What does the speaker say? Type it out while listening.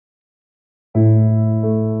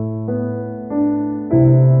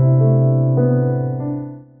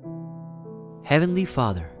Heavenly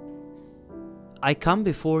Father, I come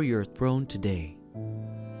before your throne today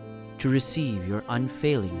to receive your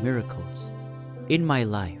unfailing miracles in my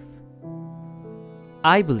life.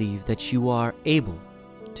 I believe that you are able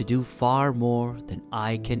to do far more than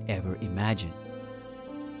I can ever imagine.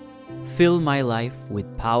 Fill my life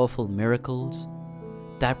with powerful miracles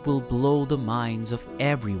that will blow the minds of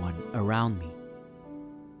everyone around me.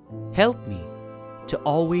 Help me to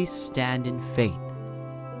always stand in faith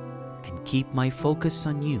and keep my focus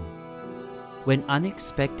on you when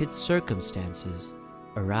unexpected circumstances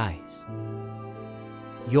arise.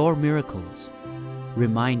 Your miracles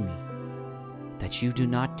remind me that you do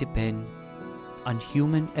not depend on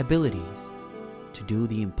human abilities to do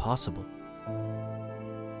the impossible.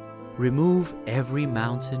 Remove every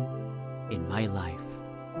mountain in my life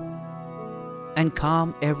and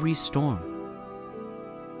calm every storm.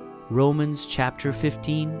 Romans chapter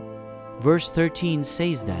 15, verse 13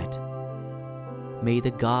 says that, "May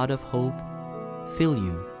the God of hope fill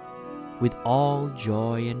you with all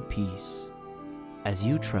joy and peace as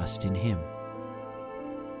you trust in Him,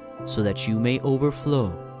 so that you may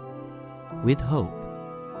overflow with hope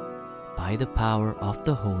by the power of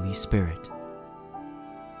the Holy Spirit."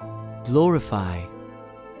 Glorify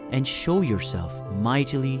and show yourself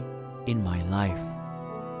mightily in my life.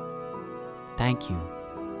 Thank you,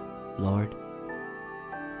 Lord,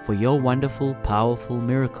 for your wonderful, powerful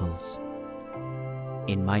miracles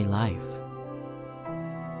in my life.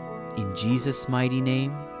 In Jesus' mighty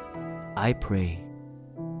name, I pray.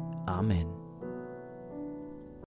 Amen.